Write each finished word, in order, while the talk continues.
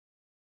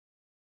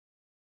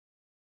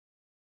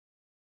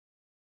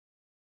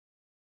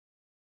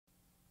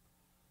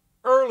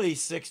Early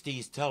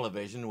 60s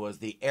television was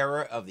the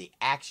era of the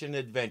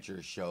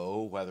action-adventure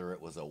show. Whether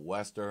it was a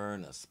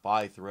western, a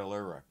spy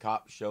thriller, or a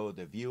cop show,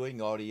 the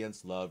viewing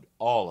audience loved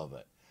all of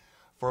it.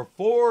 For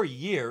 4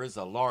 years,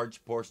 a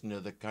large portion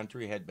of the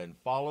country had been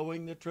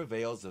following the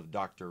travails of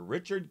Dr.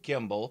 Richard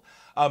Kimball,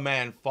 a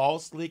man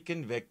falsely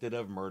convicted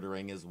of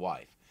murdering his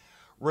wife.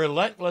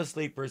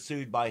 Relentlessly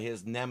pursued by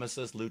his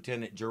nemesis,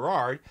 Lieutenant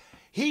Gerard,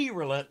 he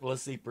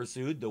relentlessly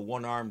pursued the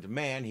one-armed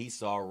man he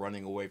saw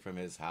running away from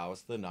his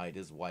house the night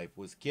his wife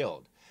was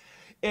killed.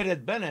 It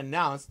had been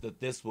announced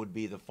that this would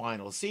be the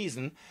final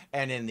season,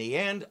 and in the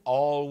end,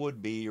 all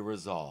would be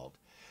resolved.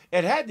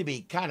 It had to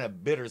be kind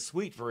of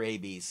bittersweet for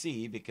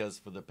ABC because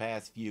for the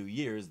past few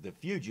years, The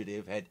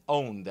Fugitive had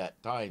owned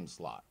that time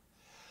slot.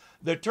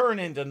 The turn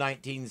into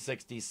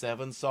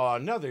 1967 saw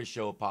another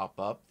show pop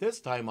up, this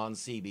time on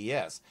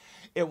CBS.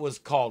 It was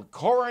called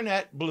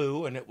Coronet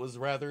Blue, and it was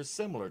rather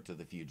similar to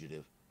The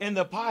Fugitive. In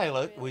the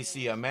pilot, we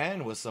see a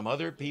man with some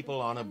other people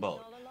on a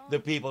boat.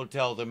 The people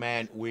tell the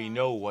man, "We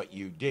know what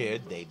you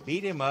did." They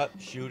beat him up,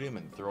 shoot him,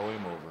 and throw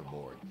him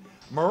overboard.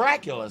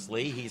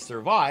 Miraculously, he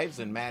survives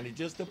and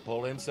manages to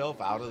pull himself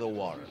out of the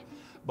water.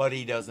 But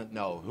he doesn't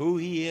know who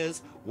he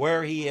is,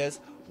 where he is,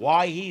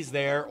 why he's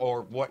there,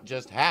 or what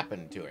just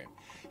happened to him.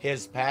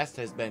 His past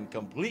has been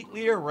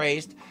completely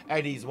erased,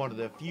 and he's one of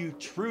the few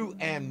true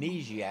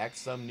amnesiacs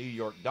some New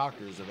York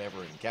doctors have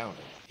ever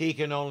encountered. He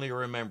can only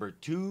remember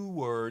 2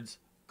 words,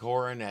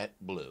 Coronet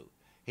Blue.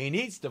 He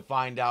needs to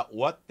find out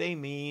what they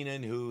mean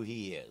and who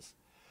he is.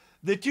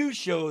 The 2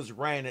 shows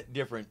ran at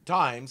different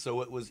times, so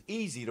it was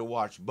easy to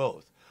watch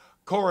both.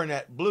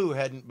 Coronet Blue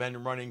hadn't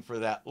been running for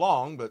that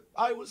long, but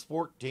I was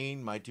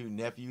 14, my 2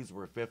 nephews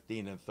were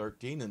 15 and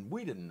 13, and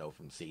we didn't know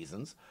from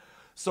seasons.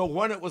 So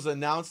when it was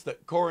announced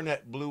that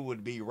Coronet Blue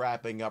would be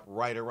wrapping up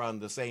right around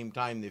the same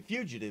time The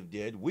Fugitive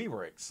did, we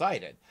were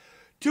excited.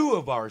 2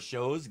 of our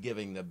shows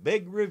giving the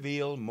big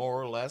reveal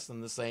more or less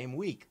in the same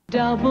week.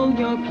 Double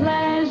your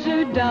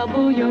pleasure,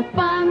 double your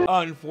fun.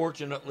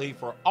 Unfortunately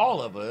for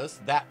all of us,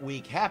 that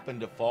week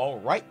happened to fall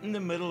right in the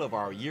middle of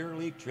our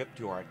yearly trip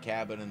to our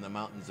cabin in the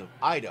mountains of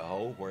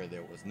Idaho, where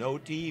there was no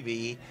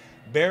TV,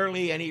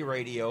 barely any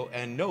radio,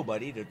 and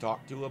nobody to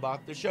talk to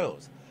about the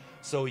shows.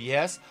 So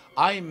yes,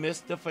 I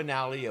missed the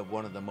finale of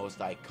one of the most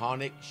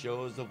iconic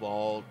shows of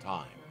all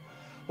time.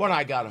 When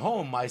I got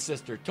home, my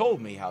sister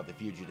told me how The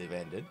Fugitive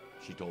ended.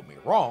 She told me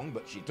wrong,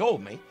 but she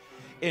told me.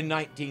 In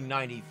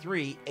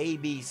 1993,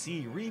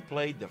 ABC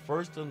replayed the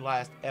first and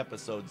last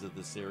episodes of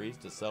the series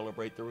to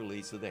celebrate the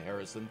release of the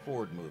Harrison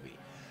Ford movie.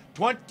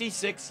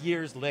 26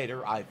 years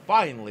later, I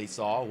finally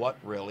saw what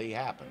really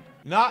happened.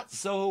 Not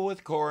so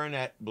with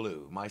Coronet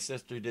Blue. My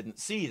sister didn't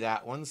see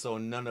that one, so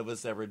none of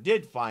us ever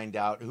did find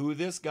out who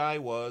this guy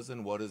was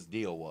and what his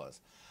deal was.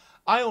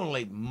 I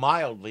only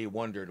mildly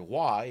wondered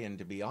why, and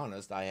to be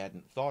honest, I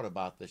hadn't thought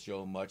about the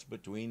show much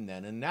between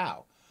then and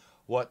now.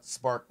 What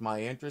sparked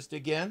my interest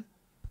again?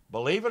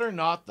 Believe it or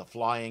not, the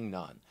Flying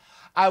Nun.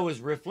 I was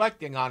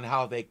reflecting on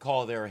how they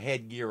call their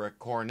headgear a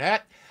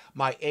cornet.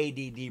 My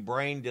ADD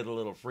brain did a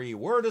little free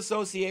word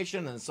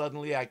association, and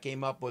suddenly I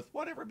came up with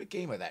whatever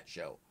became of that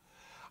show.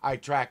 I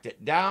tracked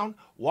it down,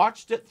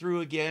 watched it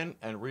through again,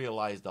 and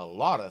realized a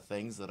lot of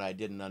things that I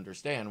didn't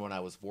understand when I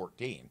was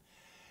 14.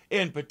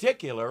 In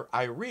particular,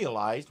 I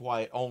realized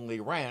why it only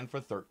ran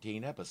for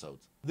 13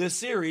 episodes. The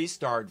series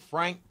starred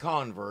Frank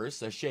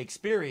Converse, a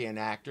Shakespearean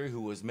actor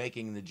who was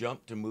making the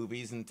jump to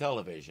movies and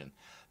television.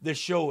 The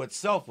show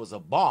itself was a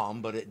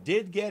bomb, but it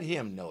did get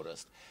him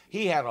noticed.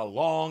 He had a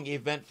long,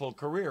 eventful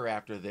career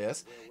after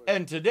this,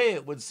 and today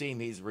it would seem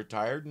he's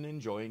retired and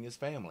enjoying his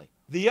family.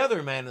 The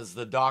other man is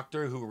the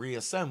doctor who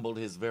reassembled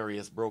his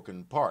various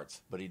broken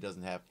parts, but he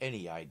doesn't have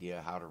any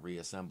idea how to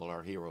reassemble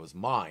our hero's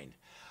mind.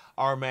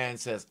 Our man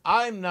says,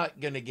 "I'm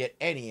not going to get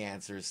any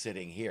answers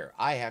sitting here.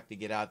 I have to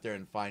get out there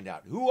and find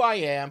out who I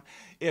am,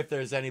 if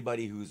there's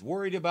anybody who's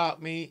worried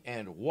about me,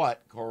 and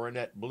what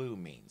Coronet Blue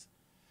means."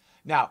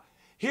 Now,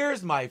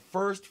 here's my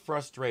first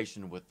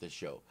frustration with the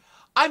show.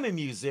 I'm a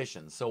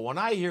musician, so when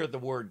I hear the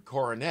word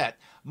coronet,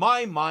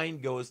 my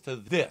mind goes to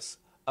this,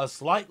 a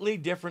slightly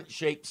different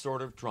shaped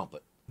sort of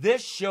trumpet.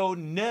 This show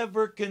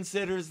never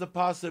considers the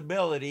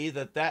possibility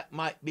that that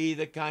might be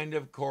the kind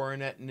of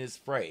coronet in his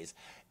phrase.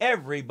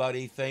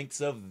 Everybody thinks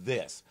of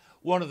this.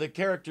 One of the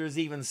characters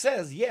even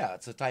says, yeah,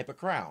 it's a type of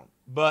crown.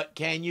 But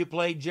can you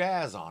play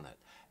jazz on it?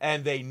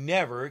 And they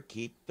never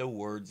keep the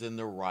words in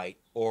the right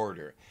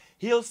order.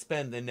 He'll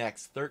spend the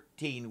next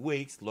 13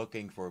 weeks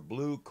looking for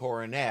blue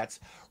coronets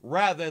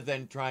rather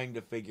than trying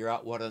to figure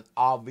out what an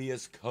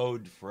obvious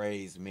code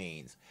phrase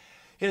means.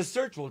 His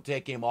search will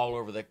take him all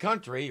over the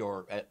country,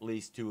 or at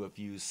least to a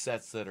few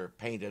sets that are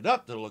painted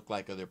up to look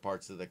like other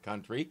parts of the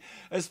country.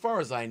 As far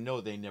as I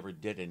know, they never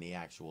did any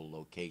actual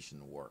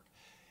location work.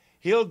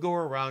 He'll go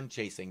around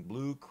chasing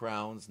blue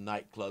crowns,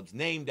 nightclubs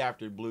named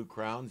after blue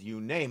crowns, you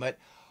name it,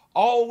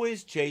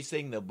 always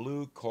chasing the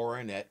blue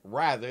coronet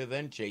rather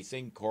than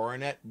chasing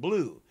Coronet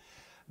Blue.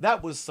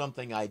 That was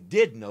something I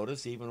did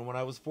notice even when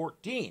I was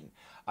 14.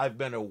 I've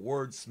been a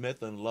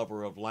wordsmith and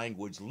lover of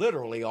language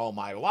literally all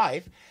my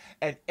life,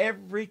 and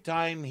every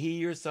time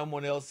he or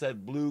someone else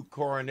said blue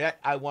coronet,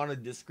 I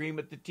wanted to scream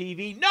at the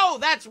TV, "No,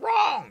 that's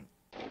wrong!"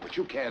 But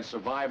you can't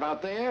survive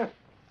out there.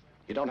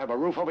 You don't have a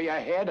roof over your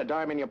head, a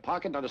dime in your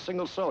pocket, not a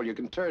single soul you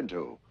can turn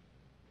to.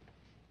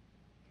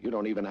 You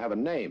don't even have a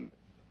name.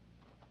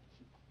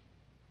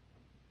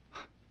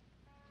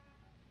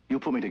 You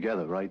put me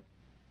together, right?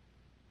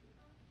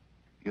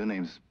 Your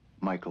name's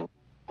Michael.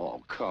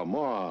 Oh, come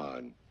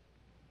on.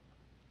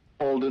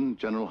 Alden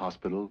General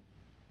Hospital,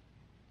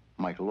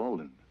 Michael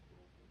Alden.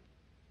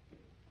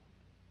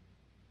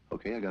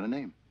 Okay, I got a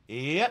name.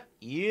 Yep,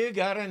 you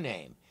got a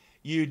name.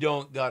 You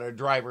don't got a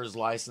driver's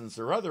license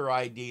or other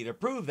ID to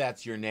prove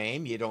that's your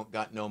name. You don't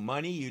got no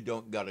money. You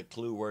don't got a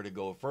clue where to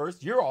go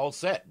first. You're all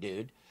set,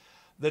 dude.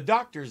 The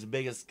doctor's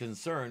biggest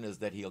concern is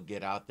that he'll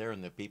get out there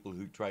and the people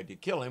who tried to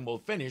kill him will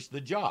finish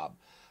the job.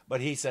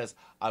 But he says,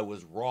 I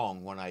was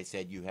wrong when I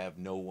said you have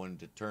no one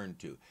to turn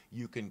to.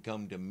 You can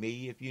come to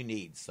me if you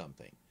need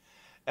something.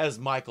 As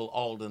Michael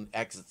Alden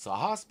exits the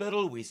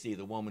hospital, we see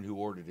the woman who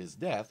ordered his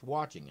death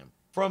watching him.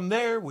 From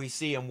there, we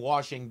see him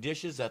washing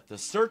dishes at the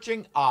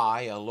Searching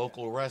Eye, a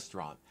local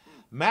restaurant.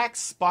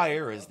 Max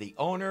Spire is the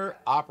owner,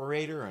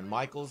 operator, and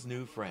Michael's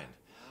new friend.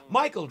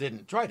 Michael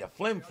didn't try to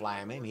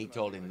flim-flam him. He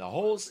told him the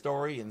whole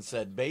story and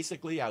said,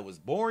 basically, I was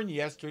born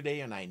yesterday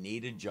and I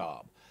need a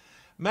job.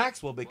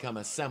 Max will become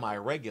a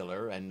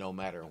semi-regular, and no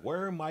matter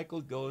where Michael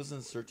goes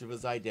in search of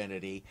his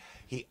identity,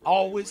 he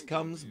always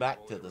comes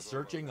back to the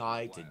Searching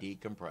Eye to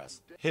decompress.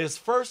 His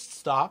first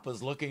stop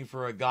is looking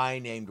for a guy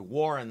named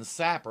Warren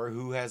Sapper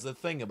who has a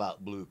thing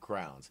about blue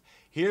crowns.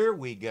 Here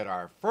we get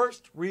our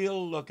first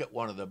real look at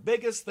one of the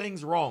biggest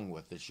things wrong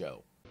with the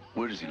show.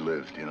 Where does he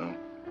live, do you know?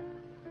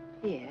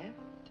 Yeah.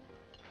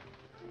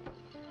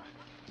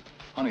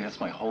 Honey, that's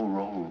my whole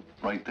roll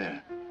right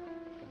there.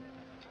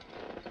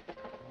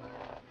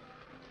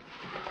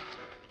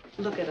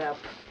 Look it up.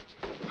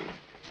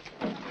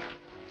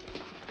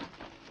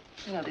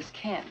 You know, this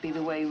can't be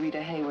the way Rita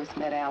Hayworth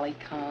met Ali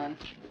Khan.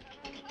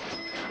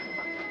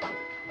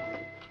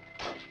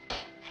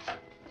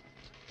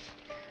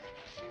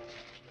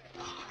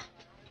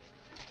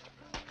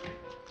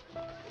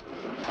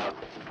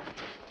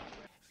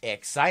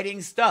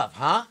 Exciting stuff,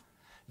 huh?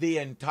 The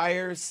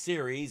entire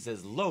series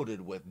is loaded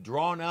with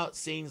drawn-out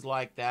scenes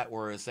like that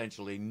where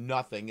essentially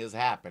nothing is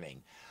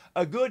happening.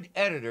 A good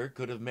editor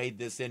could have made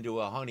this into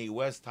a Honey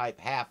West type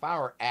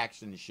half-hour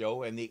action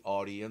show and the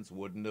audience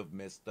wouldn't have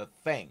missed a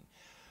thing.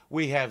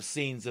 We have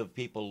scenes of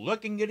people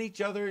looking at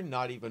each other,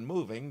 not even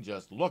moving,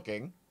 just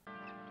looking.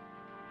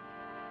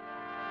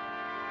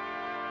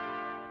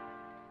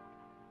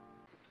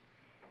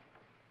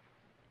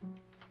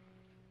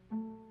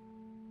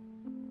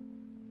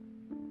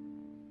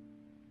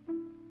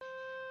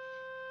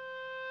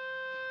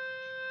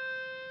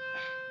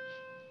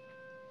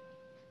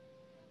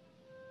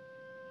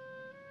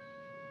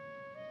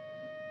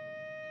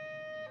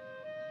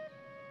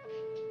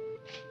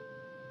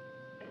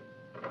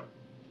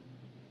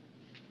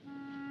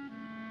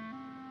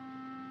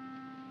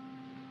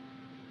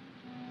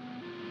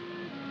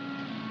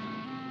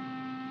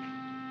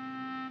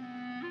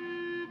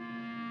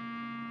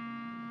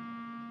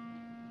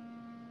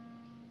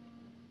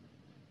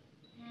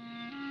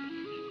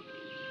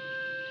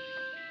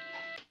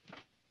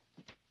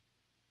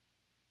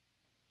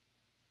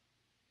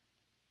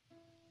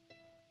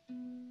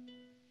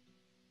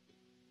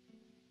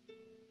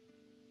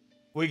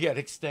 We get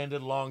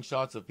extended long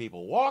shots of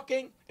people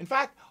walking. In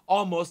fact,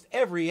 almost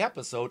every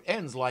episode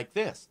ends like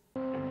this.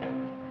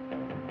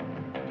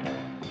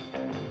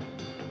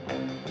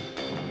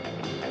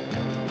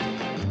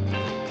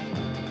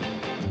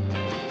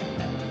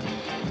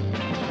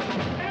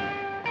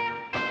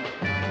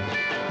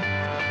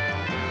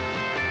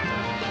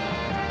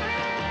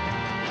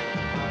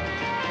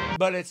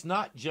 But it's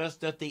not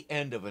just at the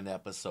end of an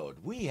episode.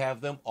 We have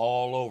them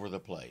all over the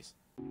place.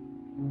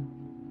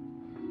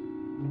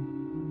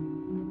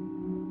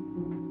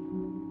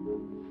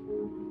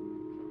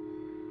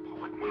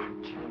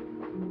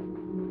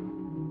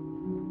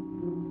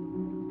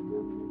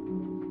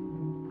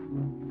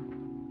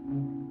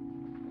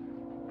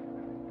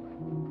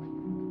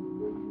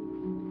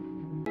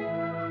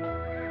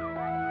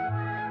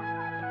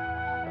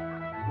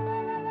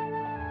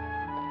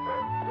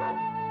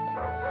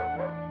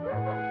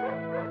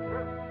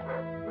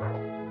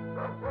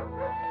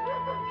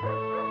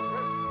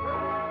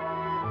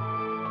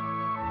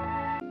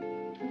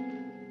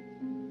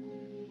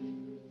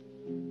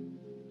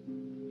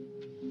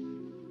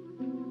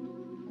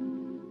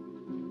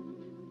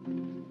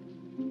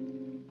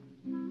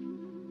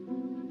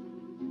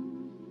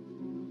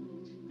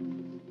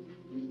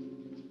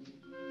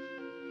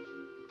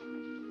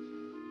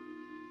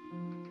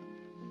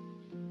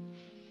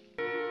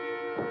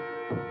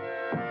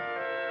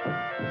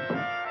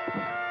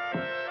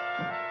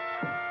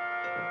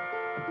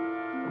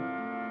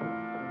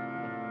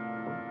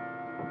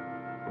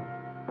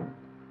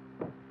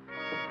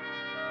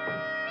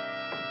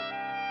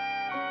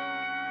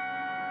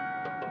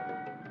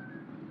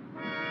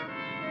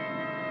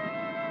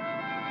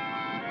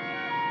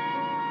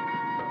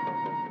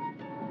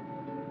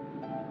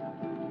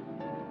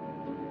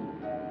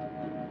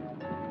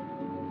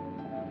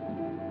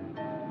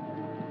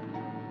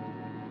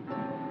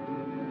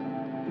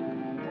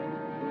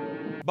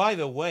 By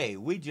the way,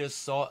 we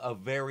just saw a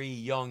very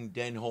young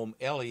Denholm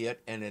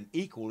Elliott and an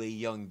equally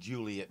young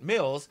Juliet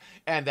Mills,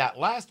 and that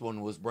last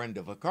one was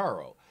Brenda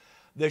Vaccaro.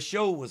 The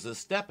show was a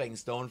stepping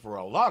stone for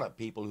a lot of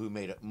people who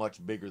made it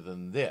much bigger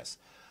than this.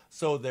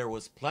 So there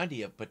was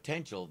plenty of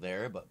potential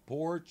there, but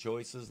poor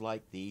choices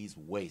like these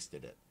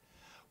wasted it.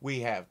 We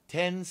have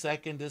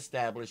 10-second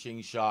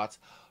establishing shots,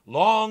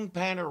 long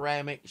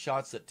panoramic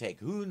shots that take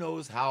who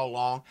knows how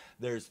long.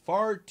 There's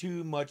far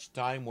too much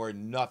time where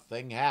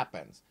nothing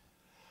happens.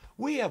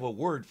 We have a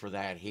word for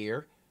that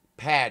here,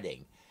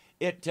 padding.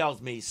 It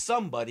tells me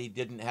somebody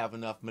didn't have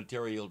enough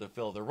material to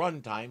fill the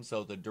runtime,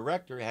 so the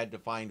director had to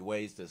find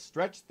ways to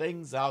stretch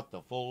things out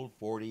the full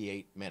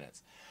 48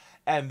 minutes.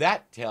 And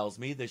that tells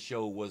me the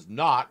show was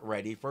not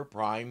ready for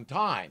prime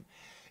time.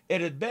 It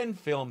had been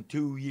filmed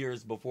 2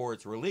 years before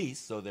its release,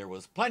 so there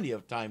was plenty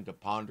of time to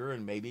ponder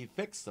and maybe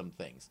fix some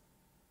things.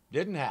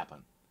 Didn't happen,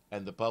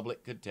 and the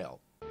public could tell.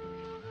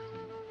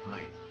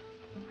 Hi.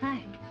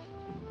 Hi.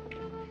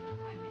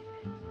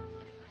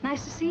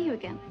 Nice to see you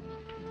again.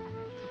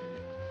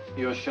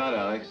 Your shot,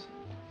 Alex.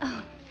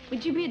 Oh,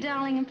 would you be a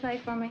darling and play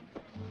for me?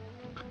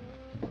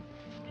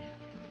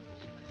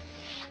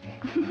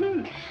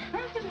 Look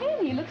at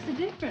him, he looks so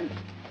different.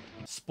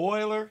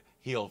 Spoiler,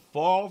 he'll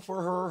fall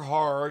for her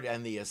hard,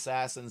 and the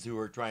assassins who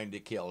are trying to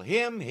kill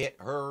him hit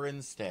her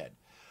instead.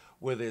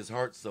 With his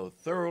heart so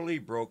thoroughly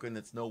broken,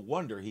 it's no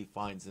wonder he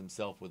finds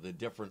himself with a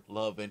different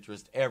love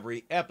interest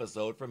every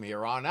episode from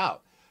here on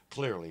out.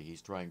 Clearly,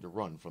 he's trying to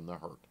run from the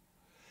hurt.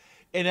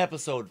 In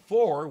episode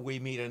 4, we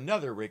meet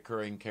another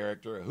recurring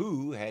character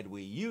who, had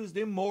we used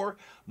him more,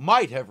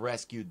 might have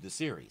rescued the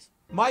series.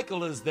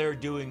 Michael is there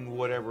doing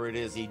whatever it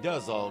is he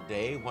does all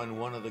day when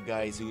one of the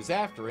guys who's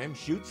after him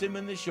shoots him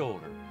in the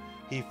shoulder.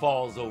 He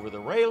falls over the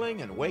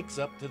railing and wakes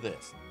up to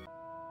this.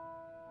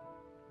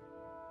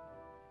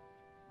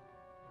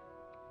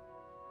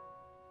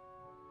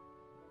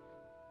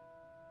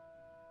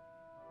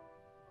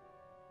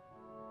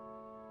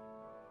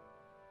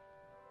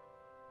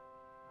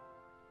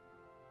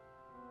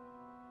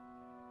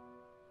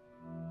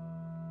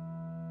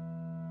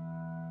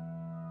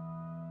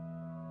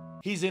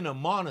 He's in a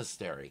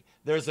monastery.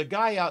 There's a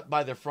guy out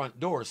by the front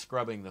door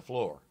scrubbing the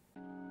floor.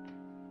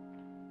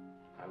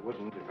 I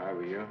wouldn't if I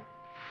were you.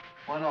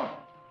 Why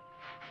not?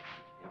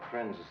 Your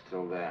friends are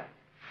still there.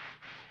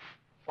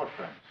 What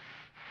friends?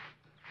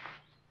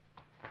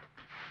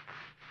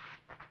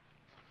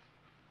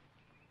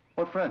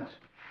 What friends?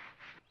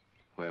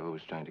 Whoever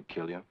was trying to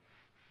kill you.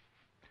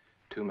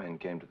 2 men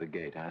came to the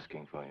gate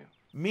asking for you.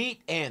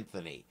 Meet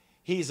Anthony.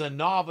 He's a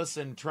novice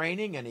in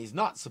training, and he's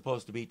not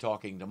supposed to be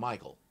talking to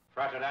Michael.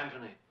 Frater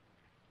Anthony.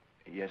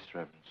 Yes,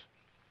 Reverence.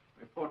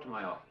 Report to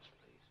my office,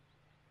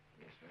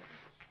 please. Yes,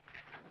 Reverence.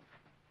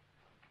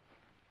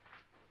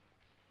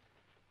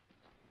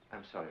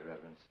 I'm sorry,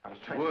 Reverence. I was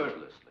trying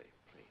wordlessly,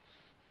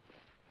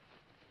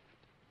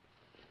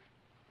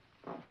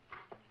 please.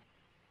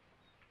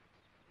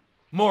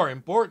 More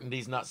important,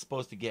 he's not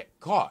supposed to get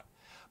caught.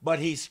 But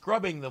he's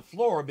scrubbing the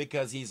floor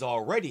because he's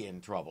already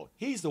in trouble.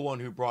 He's the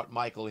one who brought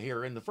Michael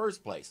here in the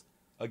first place,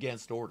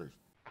 against orders.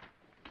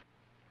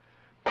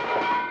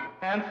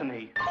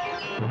 Anthony.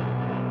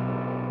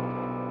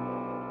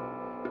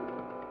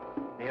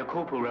 Mea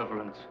culpa,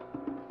 Reverence.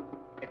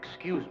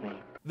 Excuse me.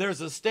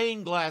 There's a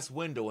stained glass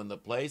window in the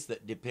place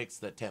that depicts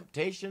the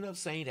temptation of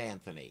St.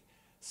 Anthony.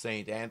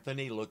 St.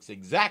 Anthony looks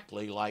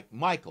exactly like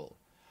Michael.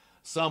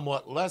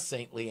 Somewhat less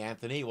saintly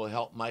Anthony will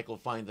help Michael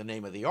find the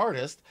name of the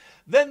artist.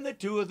 Then the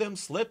two of them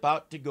slip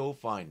out to go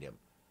find him.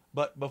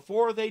 But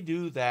before they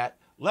do that,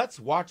 let's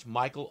watch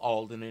Michael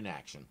Alden in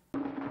action.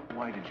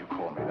 Why did you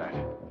call me that?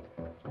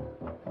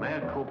 Mea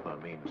culpa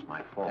means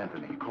my fault.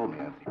 Anthony, call me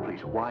Anthony,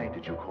 please. Why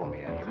did you call me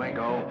Anthony? You may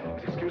go.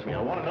 Excuse me,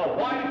 I want to know.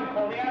 Why did you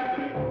call me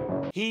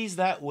Anthony? He's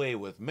that way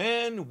with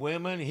men,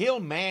 women. He'll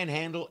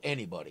manhandle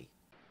anybody.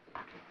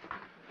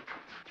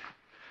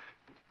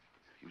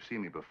 You've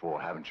seen me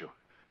before, haven't you?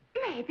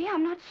 Maybe,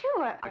 I'm not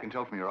sure. I can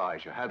tell from your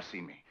eyes you have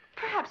seen me.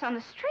 Perhaps on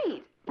the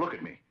street. Look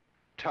at me.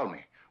 Tell me,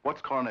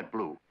 what's Coronet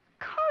Blue?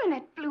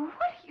 Coronet Blue, what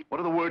are you... What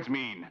do the words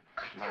mean?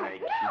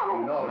 Mike.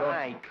 No! No, don't.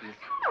 Mike.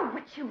 I don't know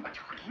what you're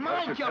talking about.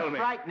 Mike, Just you're tell me.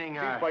 frightening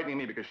her. She's frightening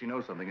me because she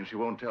knows something and she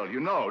won't tell. You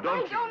know, don't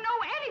I you? don't know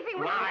anything.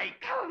 Will you Mike.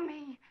 tell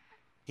me?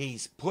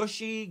 He's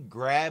pushy,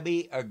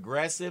 grabby,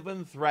 aggressive,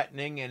 and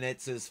threatening, and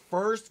it's his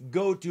first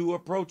go-to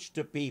approach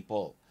to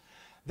people.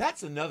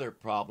 That's another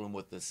problem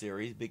with the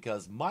series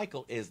because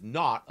Michael is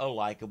not a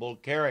likable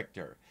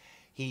character.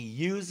 He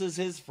uses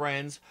his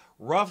friends,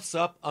 roughs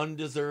up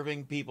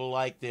undeserving people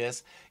like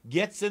this,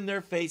 gets in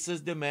their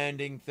faces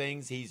demanding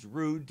things. He's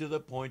rude to the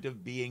point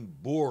of being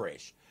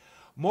boorish.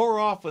 More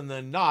often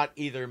than not,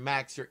 either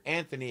Max or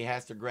Anthony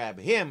has to grab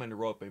him and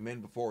rope him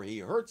in before he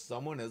hurts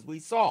someone, as we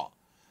saw.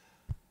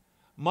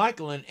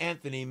 Michael and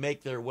Anthony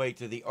make their way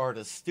to the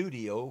artist's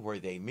studio where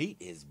they meet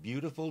his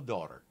beautiful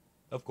daughter.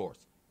 Of course.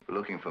 We're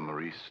looking for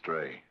Maurice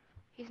Stray.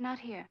 He's not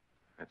here.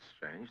 That's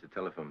strange. The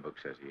telephone book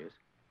says he is.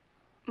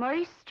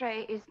 Maurice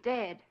Stray is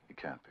dead. He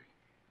can't be.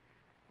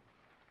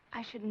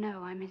 I should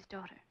know. I'm his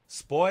daughter.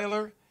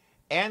 Spoiler,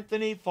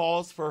 Anthony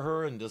falls for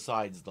her and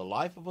decides the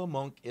life of a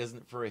monk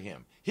isn't for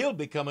him. He'll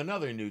become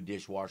another new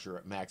dishwasher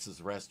at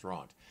Max's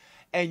restaurant.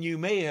 And you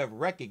may have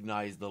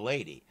recognized the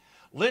lady.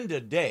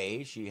 Linda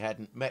Day, she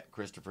hadn't met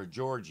Christopher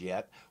George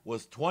yet,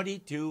 was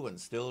 22 and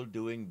still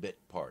doing bit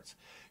parts.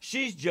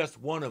 She's just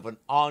one of an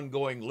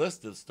ongoing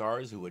list of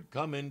stars who would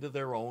come into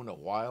their own a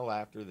while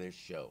after this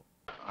show.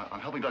 I'm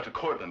helping Dr.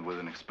 Cortland with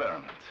an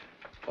experiment.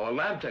 Or a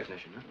lab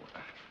technician,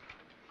 huh?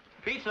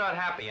 Pete's not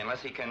happy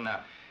unless he can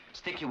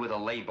stick you with a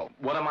label.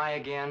 What am I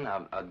again?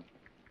 A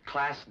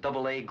Class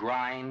AA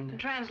grind? In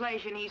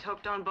translation, he's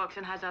hooked on books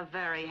and has a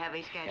very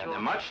heavy schedule. Yeah,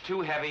 they're much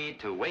too heavy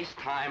to waste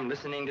time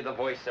listening to the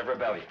voice of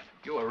rebellion.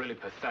 You are really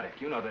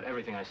pathetic. You know that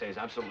everything I say is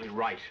absolutely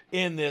right.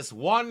 In this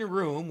one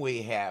room,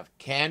 we have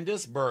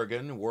Candice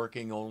Bergen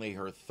working only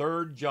her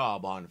third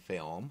job on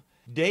film,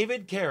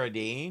 David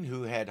Carradine,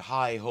 who had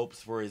high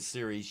hopes for his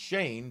series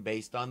Shane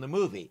based on the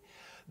movie.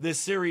 The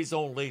series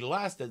only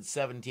lasted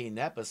 17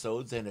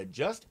 episodes and had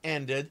just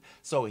ended,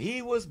 so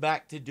he was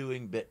back to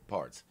doing bit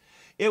parts.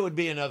 It would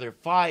be another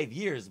 5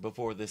 years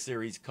before the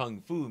series Kung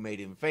Fu made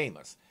him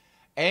famous.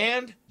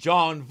 And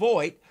John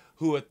Voight,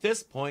 who at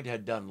this point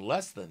had done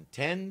less than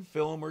 10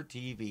 film or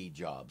TV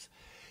jobs.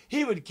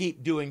 He would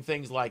keep doing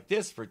things like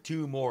this for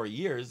 2 more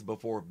years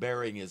before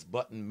burying his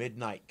button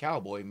Midnight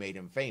Cowboy made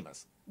him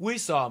famous. We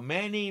saw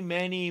many,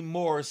 many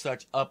more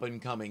such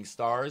up-and-coming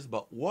stars,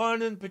 but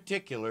one in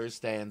particular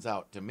stands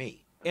out to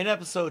me. In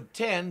episode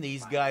 10,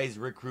 these guys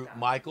recruit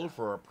Michael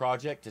for a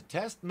project to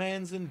test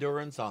man's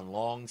endurance on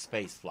long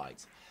space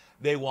flights.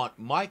 They want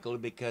Michael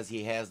because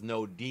he has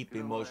no deep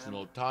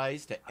emotional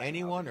ties to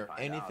anyone or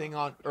anything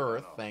on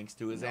Earth thanks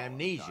to his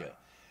amnesia.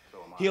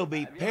 He'll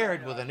be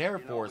paired with an Air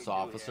Force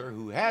officer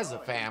who has a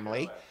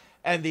family,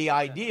 and the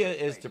idea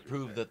is to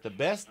prove that the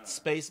best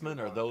spacemen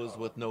are those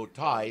with no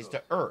ties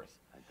to Earth.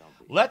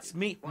 Let's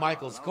meet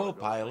Michael's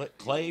co-pilot,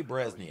 Clay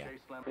Bresnia.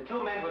 The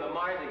 2 men for the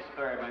Mars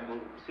experiment will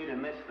sit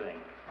in this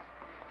thing.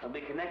 They'll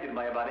be connected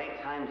by about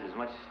 8 times as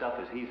much stuff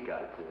as he's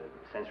got.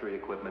 Sensory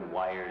equipment,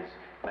 wires,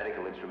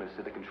 medical instruments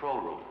to the control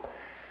room,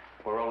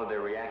 where all of their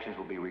reactions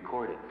will be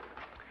recorded.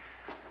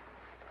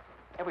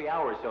 Every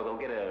hour or so, they'll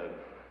get a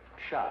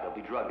shot. They'll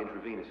be drugged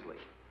intravenously.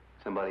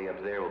 Somebody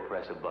up there will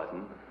press a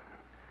button,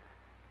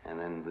 and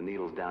then the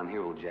needles down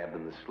here will jab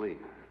them to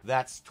sleep.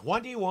 That's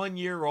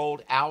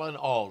 21-year-old Alan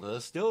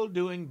Alda, still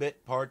doing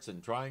bit parts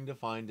and trying to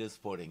find his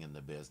footing in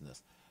the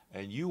business.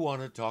 And you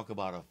want to talk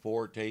about a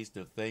foretaste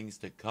of things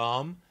to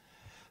come?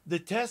 The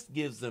test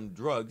gives them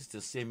drugs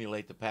to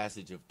simulate the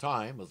passage of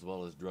time, as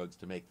well as drugs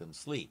to make them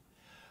sleep.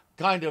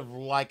 Kind of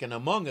like an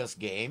Among Us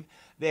game,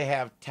 they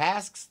have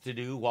tasks to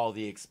do while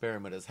the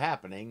experiment is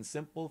happening,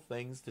 simple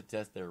things to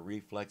test their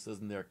reflexes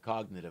and their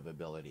cognitive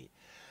ability.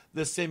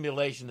 The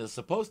simulation is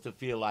supposed to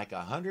feel like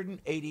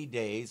 180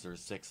 days or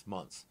 6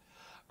 months.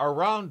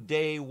 Around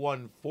day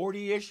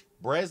 140-ish,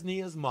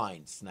 Bresnia's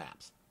mind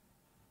snaps.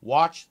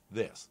 Watch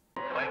this.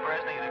 Clay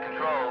Bresnia to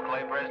control.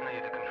 Clay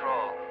Bresnia to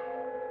control.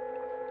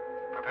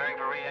 Preparing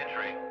for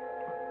re-entry.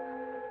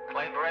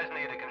 Clay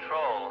Bresnia to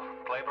control.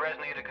 Clay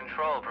Bresnia to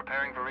control.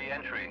 Preparing for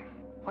re-entry.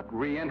 What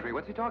re-entry?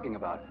 What's he talking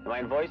about? Am I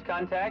in voice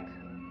contact?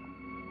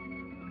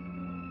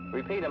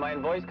 Repeat, am I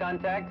in voice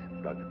contact?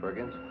 Dr.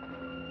 Perkins?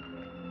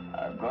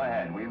 Go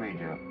ahead, we read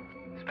you.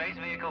 Space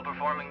vehicle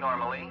performing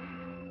normally.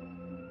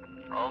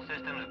 All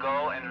systems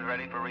go and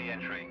ready for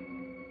re-entry.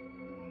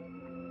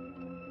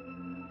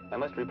 I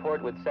must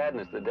report with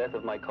sadness the death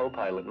of my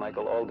co-pilot,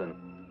 Michael Alden.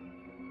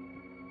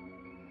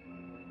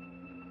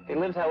 He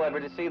lives, however,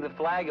 to see the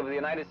flag of the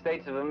United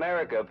States of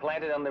America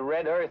planted on the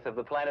red earth of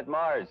the planet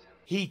Mars.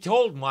 He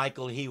told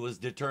Michael he was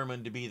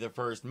determined to be the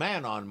first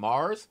man on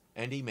Mars,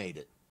 and he made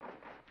it.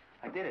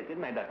 I did it,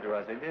 didn't I, Dr.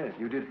 Ross? I did.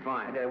 You did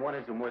fine. I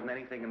wanted to more than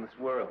anything in this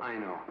world. I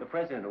know. The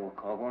president will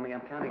call, only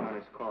I'm counting on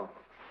his call.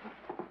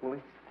 Will he?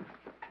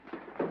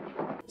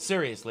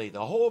 Seriously,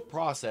 the whole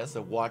process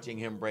of watching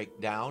him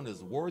break down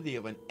is worthy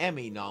of an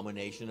Emmy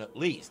nomination at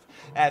least.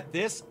 At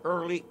this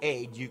early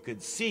age, you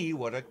could see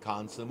what a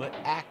consummate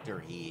actor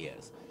he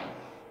is.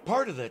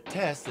 Part of the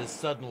test is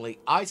suddenly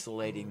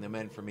isolating the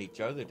men from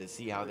each other to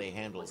see how they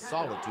handle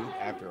solitude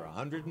after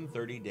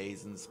 130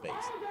 days in space.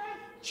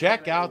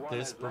 Check out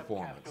this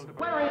performance.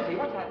 Where is he?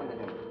 What's happened to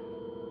him?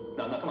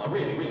 No, come on,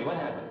 really, what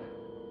happened?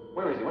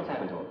 Where is he? What's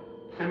happened to him?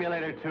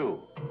 Simulator 2.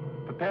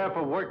 Prepare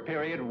for work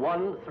period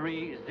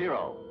 130.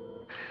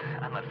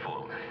 I'm not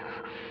fooled.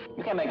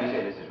 You can't make me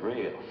say this is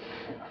real.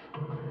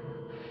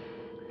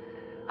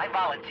 I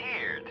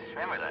volunteered.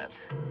 Remember that?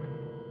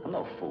 I'm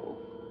no fool.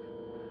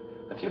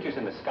 The future's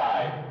in the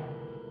sky.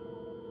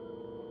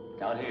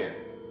 Out here.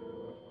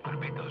 To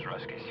beat those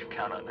Ruskies, you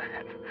count on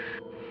that.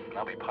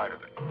 I'll be part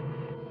of it.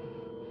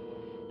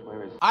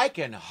 Where is... I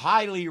can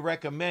highly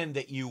recommend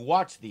that you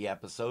watch the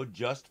episode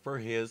just for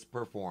his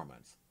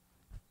performance.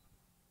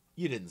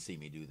 You didn't see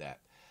me do that.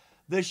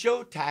 The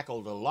show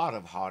tackled a lot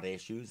of hot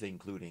issues,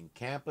 including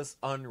campus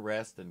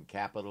unrest and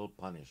capital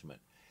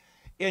punishment.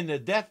 In the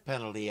death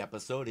penalty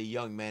episode, a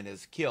young man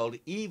is killed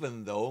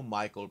even though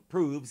Michael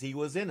proves he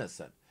was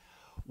innocent.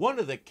 One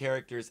of the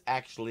characters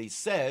actually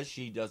says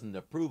she doesn't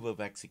approve of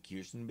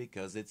execution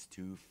because it's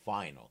too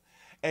final.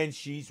 And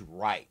she's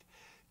right.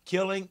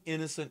 Killing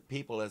innocent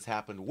people has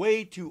happened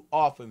way too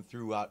often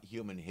throughout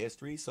human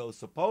history, so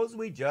suppose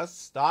we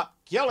just stop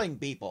killing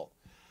people.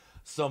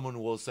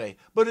 Someone will say,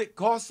 but it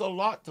costs a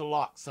lot to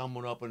lock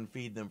someone up and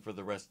feed them for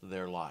the rest of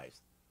their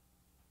lives.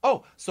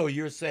 Oh, so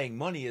you're saying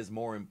money is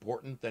more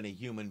important than a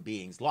human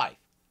being's life?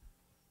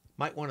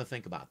 Might want to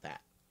think about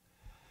that.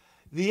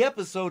 The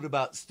episode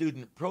about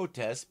student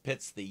protests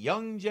pits the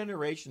young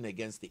generation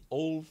against the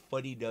old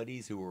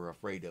fuddy-duddies who are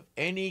afraid of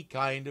any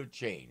kind of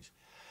change.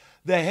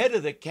 The head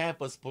of the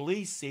campus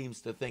police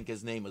seems to think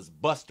his name is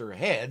Buster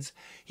Heads.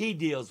 He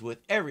deals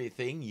with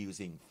everything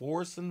using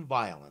force and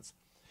violence.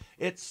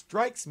 It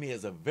strikes me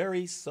as a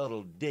very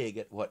subtle dig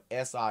at what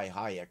S.I.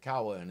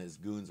 Hayakawa and his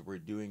goons were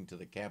doing to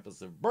the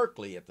campus of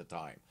Berkeley at the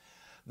time.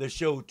 The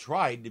show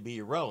tried to be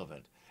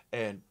relevant,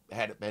 and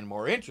had it been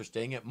more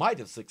interesting, it might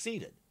have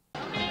succeeded.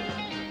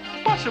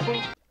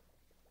 Possible.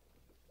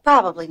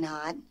 Probably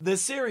not. The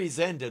series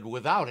ended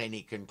without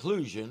any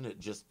conclusion.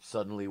 It just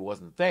suddenly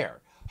wasn't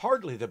there.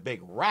 Hardly the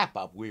big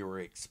wrap-up we were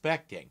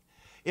expecting.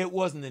 It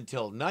wasn't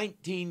until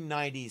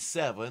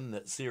 1997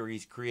 that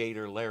series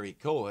creator Larry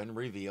Cohen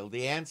revealed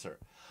the answer.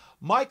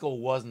 Michael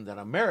wasn't an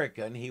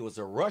American, he was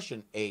a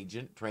Russian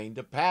agent trained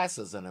to pass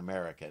as an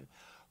American.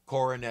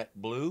 Coronet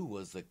Blue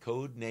was the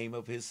code name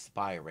of his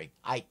spy ring.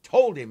 I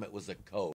told him it was a code.